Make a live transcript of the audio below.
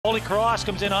Holy Cross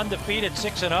comes in undefeated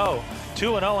 6-0,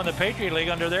 2-0 in the Patriot League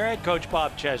under their head coach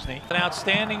Bob Chesney. An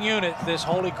outstanding unit, this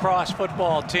Holy Cross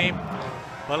football team.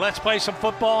 But let's play some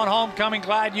football on homecoming.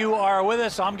 Glad you are with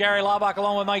us. I'm Gary Laubach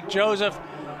along with Mike Joseph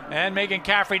and Megan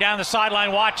Caffrey down the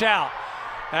sideline. Watch out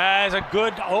as a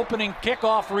good opening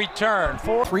kickoff return.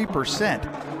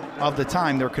 3% of the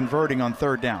time they're converting on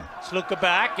third down. Sluka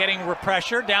back, getting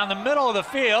pressure down the middle of the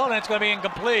field, and it's going to be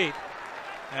incomplete.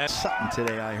 And Sutton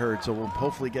today, I heard, so we'll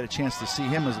hopefully get a chance to see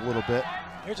him as a little bit.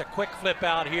 Here's a quick flip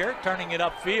out here, turning it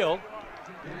upfield.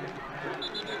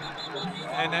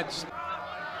 And there's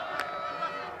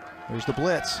the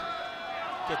blitz.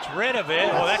 Gets rid of it.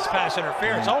 Oh, that's pass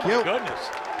interference. Oh, my goodness.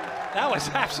 That was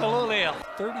absolutely a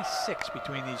 36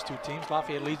 between these two teams.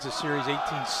 Lafayette leads the series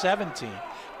 18-17.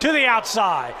 To the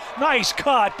outside. Nice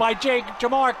cut by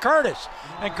Jamar Curtis.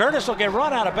 And Curtis will get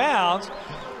run out of bounds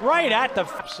right at the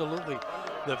absolutely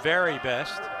the very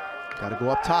best. Got to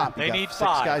go up top. They need 6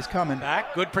 5 guys coming.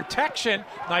 Back, good protection.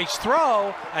 Nice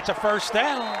throw. That's a first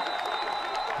down.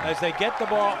 As they get the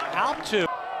ball out to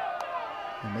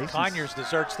Conyers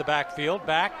deserts the backfield.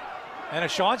 Back. And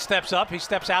Sean steps up. He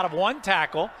steps out of one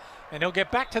tackle. And he'll get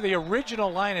back to the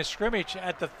original line of scrimmage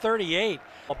at the 38.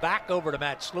 Back over to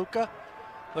Matt Sluka,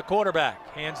 the quarterback.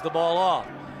 Hands the ball off.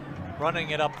 Running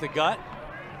it up the gut.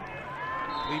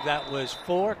 I believe that was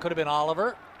Fuller. Could have been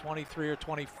Oliver. 23 or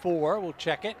 24. We'll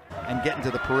check it. And getting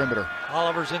to the perimeter.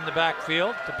 Oliver's in the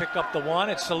backfield to pick up the one.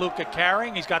 It's Sluka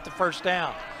carrying. He's got the first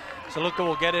down. Sluka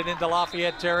will get it into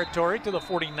Lafayette territory to the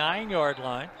 49-yard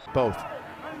line. Both.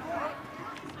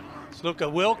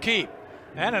 Sluka will keep.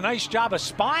 And a nice job of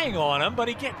spying on him, but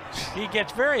he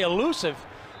gets very elusive.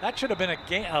 That should have been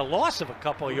a loss of a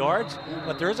couple of yards,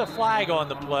 but there is a flag on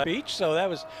the play. Beach, so that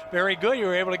was very good. You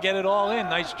were able to get it all in.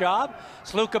 Nice job.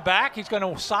 Sluka back. He's going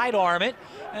to sidearm it,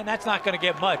 and that's not going to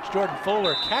get much. Jordan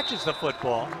Fuller catches the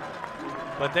football,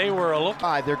 but they were a look.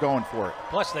 They're going for it.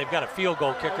 Plus, they've got a field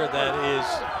goal kicker that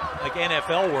is like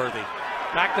NFL worthy.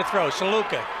 Back to throw.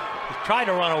 Sluka. He's trying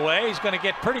to run away. He's going to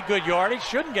get pretty good yardage.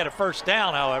 Shouldn't get a first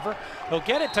down, however. He'll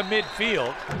get it to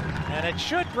midfield, and it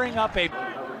should bring up a...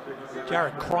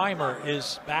 Jared Kreimer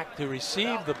is back to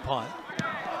receive the punt.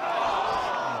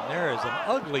 And there is an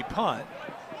ugly punt.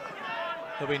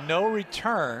 There'll be no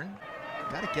return.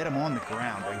 Got to get him on the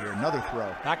ground right here. Another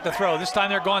throw. Back to throw. This time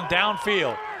they're going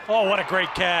downfield. Oh, what a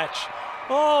great catch.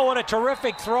 Oh, what a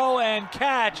terrific throw and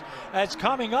catch as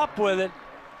coming up with it.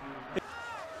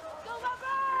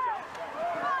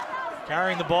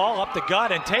 Carrying the ball up the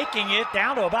gut and taking it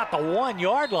down to about the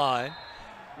 1-yard line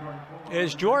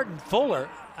is Jordan Fuller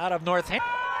out of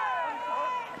Northampton.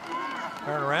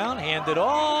 Turn around, hand it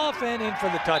off, and in for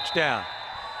the touchdown.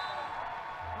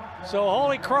 So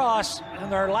Holy Cross in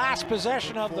their last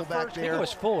possession of the first. I think it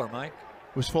was Fuller, Mike.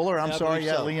 Was Fuller? I'm sorry,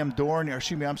 yeah, so. Liam Dorn. Or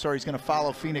excuse me, I'm sorry. He's going to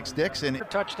follow Phoenix Dixon.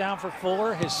 Touchdown for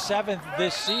Fuller, his 7th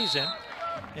this season,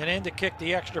 and in to kick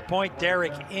the extra point,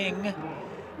 Derek Ing.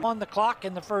 On the clock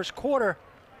in the first quarter.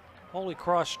 Holy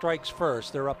Cross strikes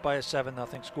first. They're up by a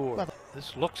 7-0 score.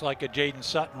 This looks like a Jaden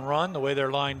Sutton run, the way they're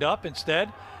lined up.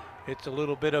 Instead, it's a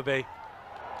little bit of a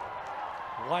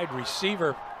wide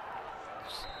receiver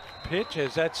pitch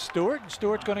as that's Stewart. And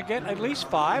Stewart's going to get at least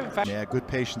 5. In fact, yeah, good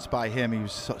patience by him. He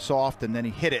was soft, and then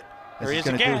he hit it. As there he's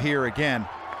going to do here again.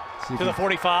 To the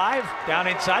 45, down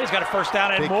inside. He's got a first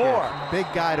down and more. Big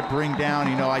guy to bring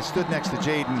down. You know, I stood next to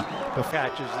Jaden.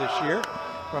 Catches this year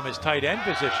from his tight end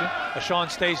position. Sean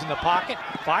stays in the pocket,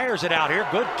 fires it out here.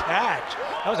 Good catch.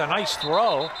 That was a nice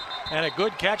throw and a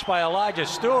good catch by Elijah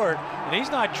Stewart. And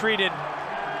he's not treated.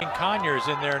 Conyers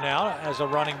in there now as a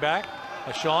running back.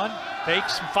 Sean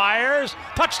takes and fires.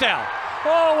 Touchdown.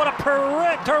 Oh, what a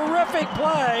terrific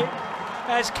play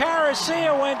as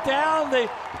Caracia went down the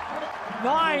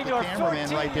 9 or 14. Cameraman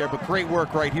right there, but great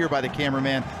work right here by the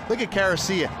cameraman. Look at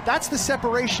Caracia. That's the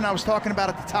separation I was talking about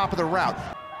at the top of the route.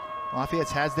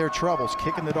 Lafayette's has their troubles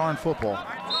kicking the darn football.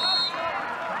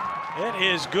 It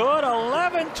is good.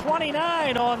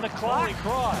 11:29 on the clock. Holy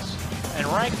Cross and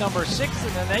ranked number 6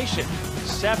 in the nation.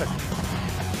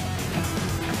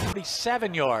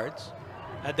 47 yards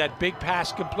at that big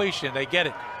pass completion. They get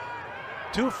it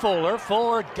to Fuller.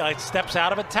 Fuller steps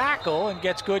out of a tackle and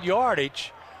gets good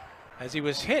yardage as he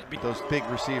was hit. Those big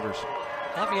receivers.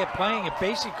 Lafayette playing it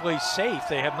basically safe.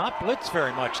 They have not blitzed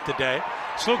very much today.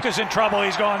 Sluka's in trouble.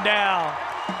 He's going down.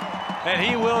 And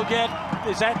he will get,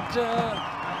 is that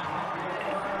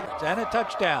a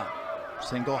touchdown?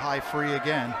 Single high free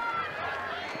again.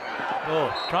 Oh,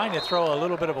 trying to throw a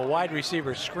little bit of a wide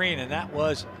receiver screen, and that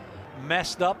was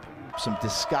messed up. Some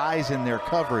disguise in their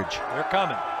coverage. They're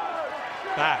coming.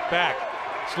 Back.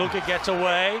 Sluka gets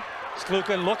away.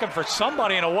 Sluka looking for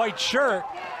somebody in a white shirt,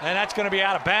 and that's going to be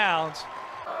out of bounds.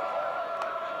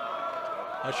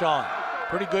 Sean,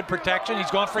 pretty good protection.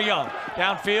 He's going for Young.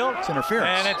 Downfield. It's interference.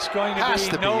 And it's going to Has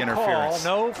be to be no interference.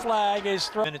 call. No flag is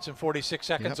thrown. Minutes and 46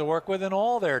 seconds to work with, and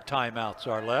all their timeouts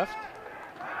are left.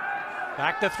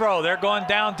 Back to throw. They're going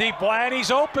down deep. And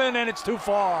he's open, and it's too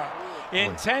far.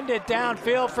 Intended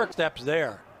downfield for steps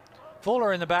there.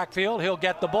 Fuller in the backfield. He'll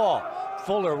get the ball.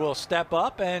 Fuller will step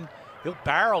up, and he'll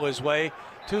barrel his way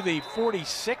to the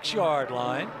 46-yard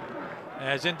line.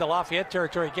 As into Lafayette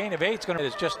territory, gain of 8. It's going to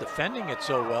is just defending it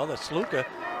so well that Sluka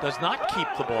does not keep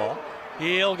the ball.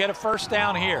 He'll get a first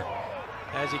down here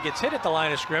as he gets hit at the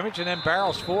line of scrimmage and then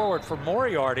barrels forward for more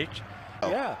yardage.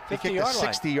 Yeah, 50-yard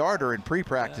line. 60-yarder in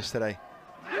pre-practice today.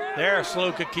 There,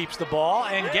 Sluka keeps the ball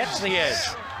and gets the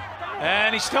edge.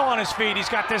 And he's still on his feet. He's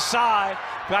got this side.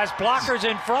 Guys, blockers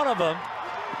in front of him.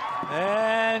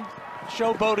 And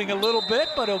showboating a little bit,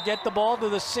 but he'll get the ball to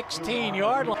the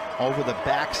 16-yard line. Over the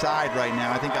backside right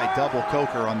now. I think I double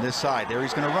Coker on this side. There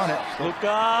he's going to run it.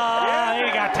 Sluka,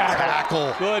 he got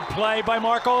tackled. Good play by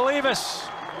Marco Olivas.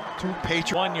 2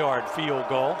 Patriots. 1-yard field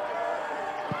goal.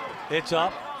 It's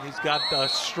up. He's got a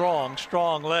strong,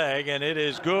 strong leg, and it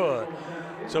is good.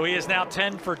 So he is now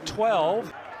 10 for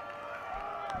 12.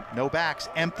 No backs,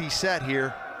 empty set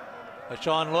here.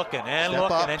 Sean looking and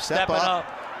looking and stepping up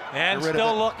and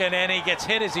still looking, and he gets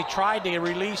hit as he tried to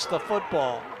release the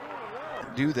football.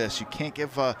 Do this. You can't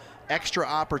give extra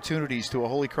opportunities to a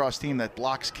Holy Cross team that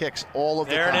blocks kicks all of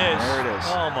the time. There it is. There it is.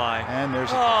 Oh my. And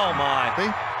there's oh my.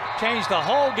 See? Changed the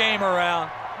whole game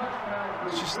around.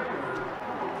 It's just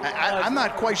I'm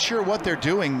not quite sure what they're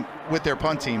doing with their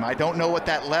punt team. I don't know what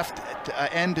that left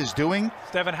end is doing.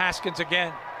 Stephen Haskins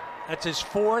again. That's his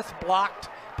 4th blocked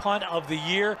punt of the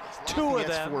year. 2 of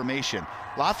them. Formation.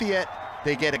 Lafayette,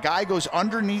 they get a guy goes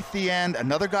underneath the end,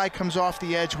 another guy comes off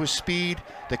the edge with speed.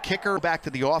 The kicker back to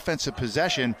the offensive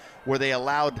possession where they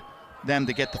allowed them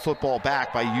to get the football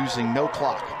back by using no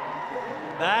clock.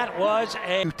 That was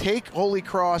a... You take Holy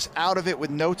Cross out of it with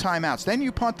no timeouts. Then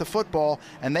you punt the football,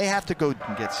 and they have to go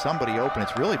and get somebody open.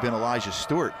 It's really been Elijah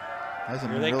Stewart.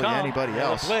 Hasn't been really anybody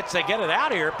else. Blitz, they get it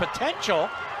out here. Potential.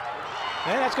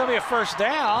 And that's going to be a first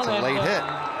down. It's a late hit.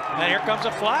 And here comes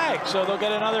a flag, so they'll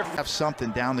get another. Have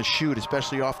something down the chute,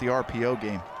 especially off the RPO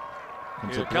game.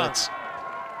 Here it comes.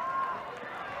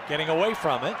 Getting away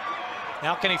from it.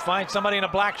 Now can he find somebody in a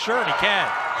black shirt? He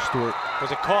can. Stewart.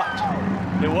 Was it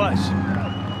caught? It was.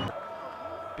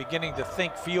 Beginning to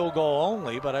think field goal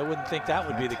only, but I wouldn't think that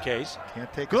would be the case.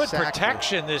 Can't take good a sack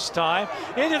protection this time.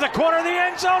 Into the corner of the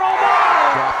end zone. Oh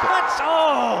my!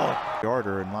 Let's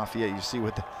Yarder in Lafayette. You see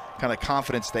what the kind of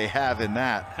confidence they have in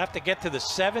that. Have to get to the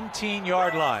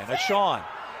 17-yard line. Sean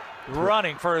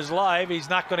running for his life. He's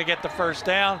not going to get the first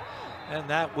down, and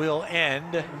that will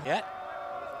end yet.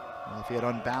 Lafayette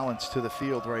unbalanced to the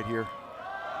field right here.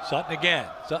 Sutton again.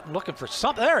 Sutton looking for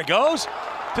something. There he goes.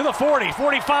 To the 40,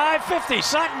 45, 50.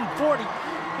 Sutton 40.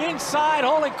 Inside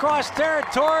Holy Cross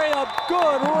territory. A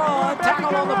good run.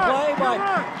 Tackle on the play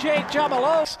by Jake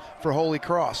Jamalos. For Holy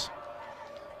Cross.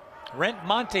 Rent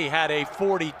Monty had a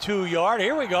 42-yard.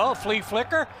 Here we go. Flea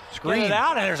flicker. Screen. Get it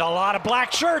out, and there's a lot of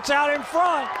black shirts out in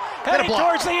front. Heading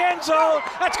towards the end zone.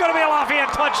 That's going to be a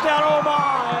Lafayette touchdown. Oh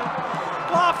my.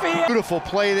 Lafayette. Beautiful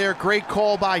play there. Great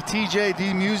call by TJ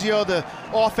DiMuzio, the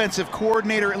offensive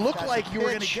coordinator. It looked like you were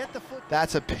going to get the football.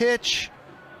 That's a pitch.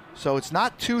 So it's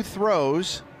not 2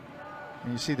 throws.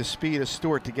 And you see the speed of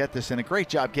Stewart to get this in. A great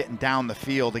job getting down the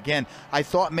field. Again, I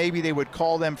thought maybe they would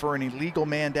call them for an illegal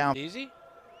man down. Easy.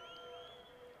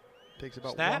 Takes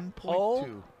about snap,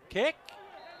 1.2. Kick.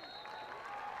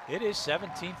 It is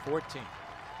 17-14.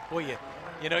 Boy,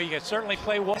 you know, you can certainly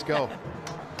play one. Let's go.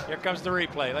 Here comes the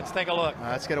replay. Let's take a look.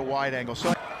 Let's get a wide angle. So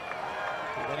if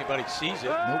anybody sees it.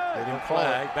 Nope, they didn't call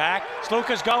it. Back.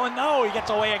 Sluka's going. No, he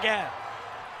gets away again.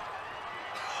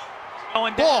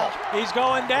 Going down. Ball. He's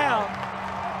going down.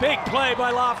 Big play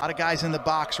by Lafayette. A lot of guys in the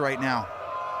box right now.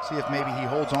 See if maybe he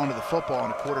holds on to the football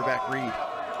in a quarterback read.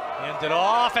 Hands it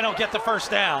off, and he'll get the first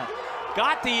down.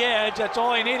 Got the edge. That's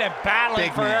all he needed. Battling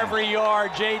Big for man. every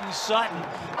yard. Jaden Sutton.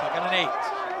 Second and 8.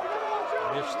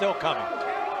 They're still coming.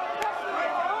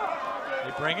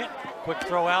 They bring it. Quick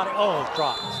throw out. Oh,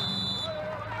 dropped.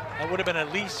 That would have been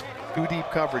at least 2 deep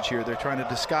coverage here. They're trying to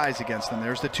disguise against them.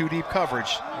 There's the 2 deep coverage.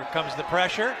 Here comes the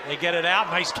pressure. They get it out.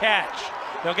 Nice catch.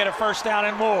 They'll get a first down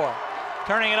and more.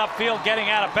 Turning it upfield, getting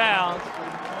out of bounds.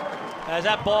 As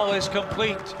that ball is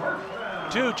complete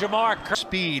to Jamar.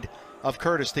 Speed of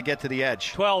Curtis to get to the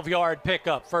edge. 12-yard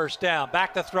pickup, first down.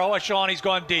 Back to throw. Sean, he's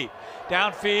gone deep.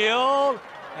 Downfield,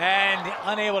 and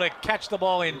unable to catch the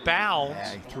ball in bounds.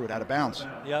 Yeah, he threw it out of bounds.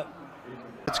 Yep.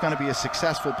 it's going to be a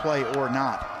successful play or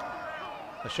not.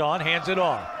 Sean hands it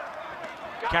off.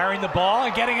 Carrying the ball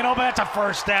and getting it open. That's a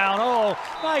first down. Oh,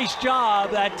 nice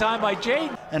job that time by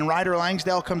Jaden. And Ryder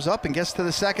Langsdale comes up and gets to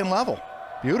the second level.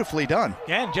 Beautifully done.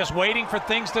 Again, just waiting for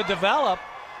things to develop.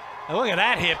 And look at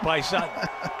that hit by Sutton.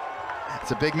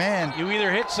 It's a big man. You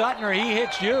either hit Sutton or he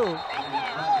hits you.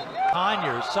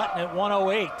 Conyers, Sutton at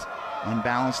 108.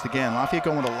 Unbalanced again. Lafayette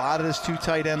going with a lot of this two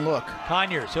tight end look.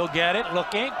 Conyers, he'll get it.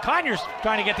 Looking. Conyers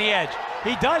trying to get the edge.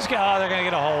 He does get. Oh, they're going to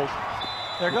get a hold.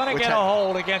 They're going to get a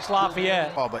hold against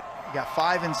Lafayette. Oh, but you got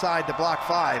 5 inside to block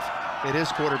 5. It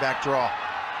is quarterback draw.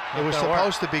 It was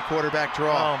supposed to be quarterback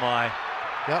draw. Oh, my.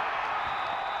 Yep.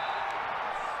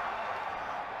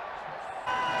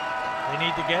 They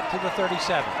need to get to the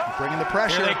 37. Bringing the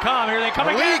pressure. Here they come. Here they come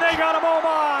Malik. again. They got him. Oh,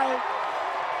 my.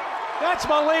 That's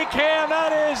Malik Ham.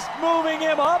 That is moving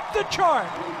him up the chart.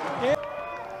 Yeah.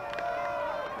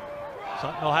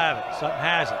 Sutton will have it. Sutton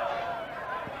has it.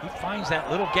 He finds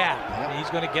that little gap. Yep. He's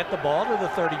going to get the ball to the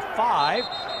 35,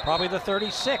 probably the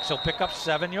 36. He'll pick up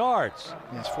 7 yards.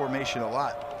 Yes, formation a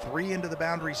lot. 3 into the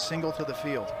boundary, single to the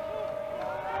field.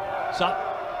 Sutton.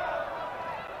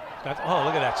 Oh,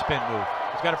 look at that spin move.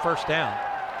 He's got a first down.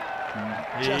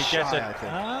 Just he gets shy, it. I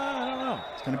think. I don't know.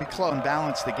 It's going to be close and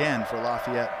balanced again for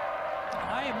Lafayette.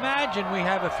 I imagine we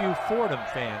have a few Fordham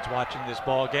fans watching this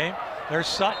ball game. There's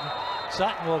Sutton.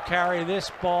 Sutton will carry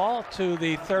this ball to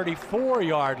the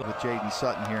 34-yard line. With Jaden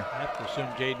Sutton here. I have to assume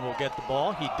Jaden will get the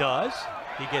ball. He does.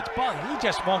 He gets ball. He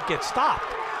just won't get stopped.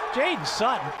 Jaden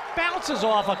Sutton bounces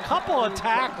off a couple of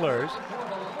tacklers.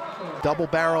 Double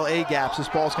barrel A-gaps. This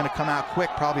ball's going to come out quick,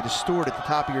 probably to Stewart at the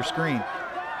top of your screen.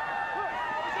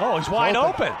 Oh, he's wide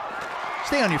open.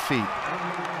 Stay on your feet.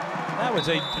 That was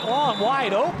a long,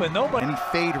 wide open. Nobody. Any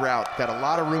fade route. Got a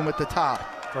lot of room at the top.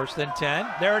 1st and 10.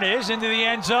 There it is, into the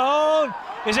end zone.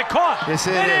 Is it caught? Yes,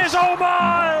 it is. Oh,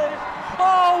 my.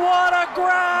 Oh, what a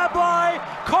grab by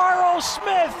Carl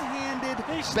Smith. Handed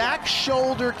back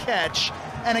shoulder catch.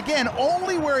 And again,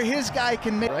 only where his guy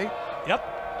can make. Right?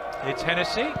 Yep. It's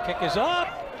Hennessy. Kick is up.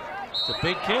 It's a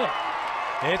big kick.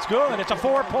 It's good. It's a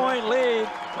 4-point lead.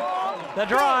 The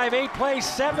drive, 8 plays,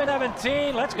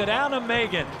 7-17. Let's go down to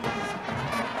Megan.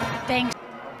 Thanks.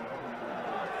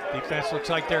 Defense looks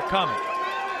like they're coming.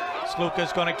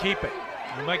 Sluka's going to keep it.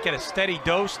 We might get a steady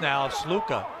dose now of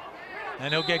Sluka.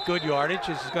 And he'll get good yardage.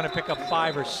 This is going to pick up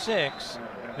 5 or 6,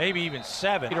 maybe even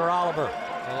 7. Peter Oliver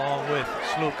along with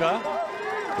Sluka.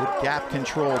 Good gap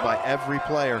control by every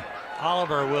player.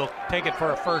 Oliver will take it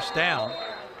for a first down.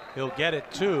 He'll get it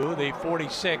to the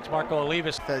 46. Marco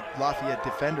Olivas. The Lafayette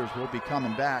defenders will be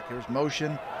coming back. There's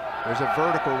motion. There's a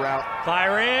vertical route.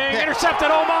 Firing. Intercepted.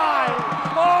 Oh, my.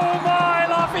 Oh, my.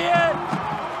 Lafayette.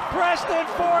 Preston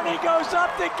Forney goes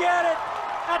up to get it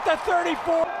at the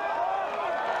 34.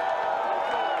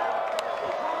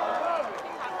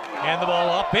 And the ball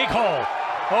up. Big hole.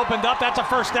 Opened up. That's a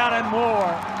first down and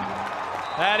more.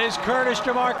 That is Curtis,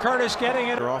 Jamar Curtis getting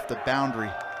it. They're off the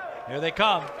boundary. Here they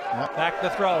come. Yep. Back to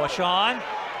throw. Sean.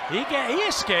 He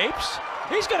escapes.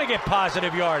 He's going to get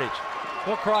positive yardage.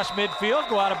 He'll cross midfield,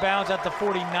 go out of bounds at the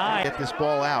 49. Get this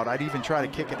ball out. I'd even try to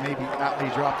kick it maybe out and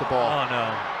he dropped the ball. Oh,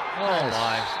 no. Oh,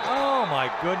 my. Oh,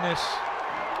 my goodness.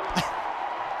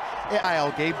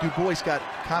 Yeah, Gabe DuBois got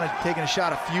kind of taking a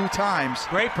shot a few times.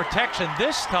 Great protection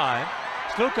this time.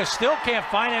 Sluka still can't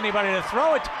find anybody to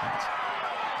throw it.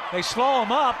 They slow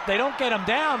him up. They don't get him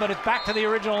down, but it's back to the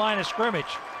original line of scrimmage.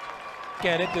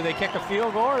 Get it? Do they kick a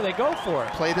field goal or they go for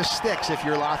it? Play the sticks. If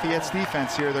you're Lafayette's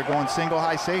defense here, they're going single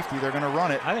high safety. They're going to run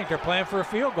it. I think they're playing for a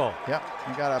field goal. Yep.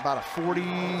 You got about a 40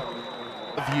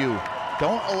 view.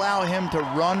 Don't allow him to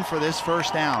run for this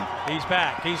first down. He's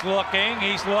back. He's looking.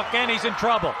 He's looking. He's in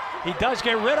trouble. He does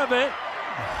get rid of it.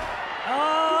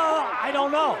 I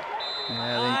don't know.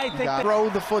 Yeah, I think they throw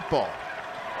the football.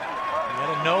 You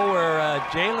got to know where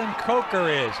Jalen Coker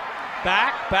is.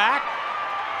 Back.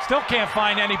 Still can't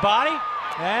find anybody.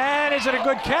 And is it a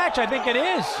good catch? I think it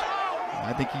is.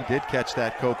 I think he did catch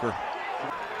that, Coker.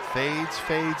 Fades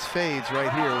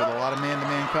right here with a lot of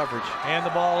man-to-man coverage. Hand the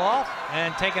ball off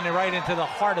and taking it right into the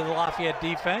heart of the Lafayette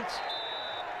defense.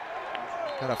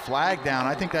 Got a flag down.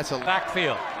 I think that's a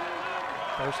backfield.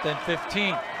 1st and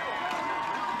 15.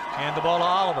 Hand the ball to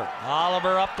Oliver.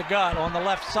 Oliver up the gut on the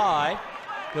left side.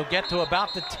 He'll get to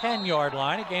about the 10-yard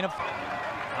line. A gain of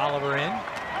Oliver in.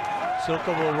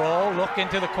 Silka will roll, look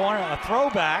into the corner, a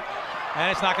throwback,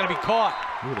 and it's not going to be caught.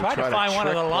 Tried to find one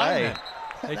of the linemen.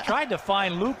 They tried to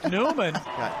find Luke Newman.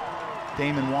 Got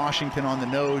Damon Washington on the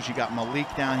nose. You got Malik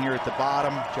down here at the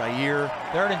bottom. Jair.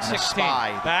 3rd and 16.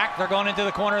 Back. They're going into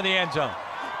the corner of the end zone.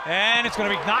 And it's going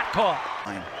to be not caught.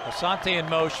 Asante in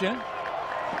motion.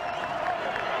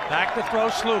 Back to throw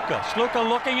Sluka. Sluka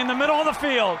looking in the middle of the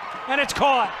field, and it's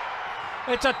caught.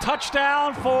 It's a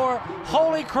touchdown for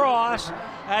Holy Cross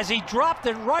as he dropped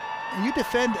it right. And you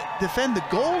defend the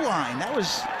goal line. That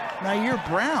was Nair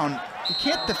Brown. You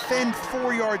can't defend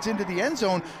 4 yards into the end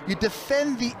zone. You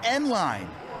defend the end line.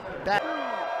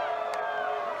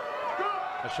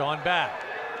 Sean back.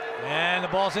 And the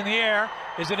ball's in the air.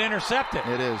 Is it intercepted?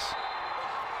 It is.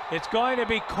 It's going to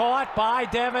be caught by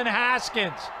Devin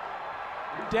Haskins.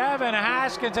 Devin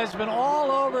Haskins has been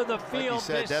all over the field. Like you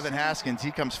said, Devin Haskins,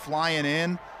 he comes flying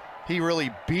in. He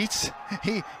really beats.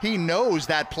 He knows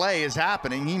that play is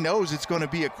happening. He knows it's going to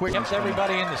be a quick. Kept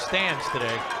everybody in the stands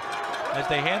today as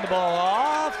they hand the ball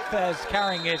off. As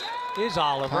carrying it is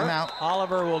Oliver. Timeout.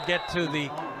 Oliver will get to the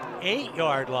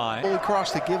 8-yard line. Holy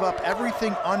Cross to give up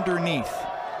everything underneath.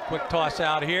 Quick toss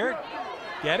out here.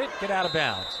 Get it, get out of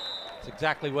bounds. That's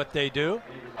exactly what they do.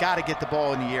 Got to get the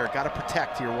ball in the air. Got to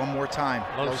protect here one more time.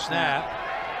 Low snap.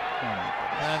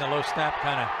 And the low snap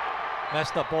kind of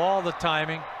messed up all the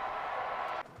timing.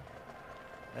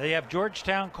 They have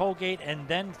Georgetown, Colgate, and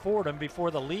then Fordham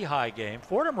before the Lehigh game.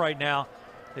 Fordham right now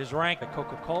is ranked at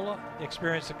Coca-Cola,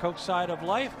 experience the Coke side of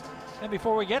life. And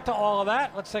before we get to all of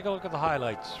that, let's take a look at the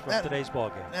highlights from today's ball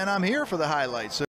game. And I'm here for the highlights.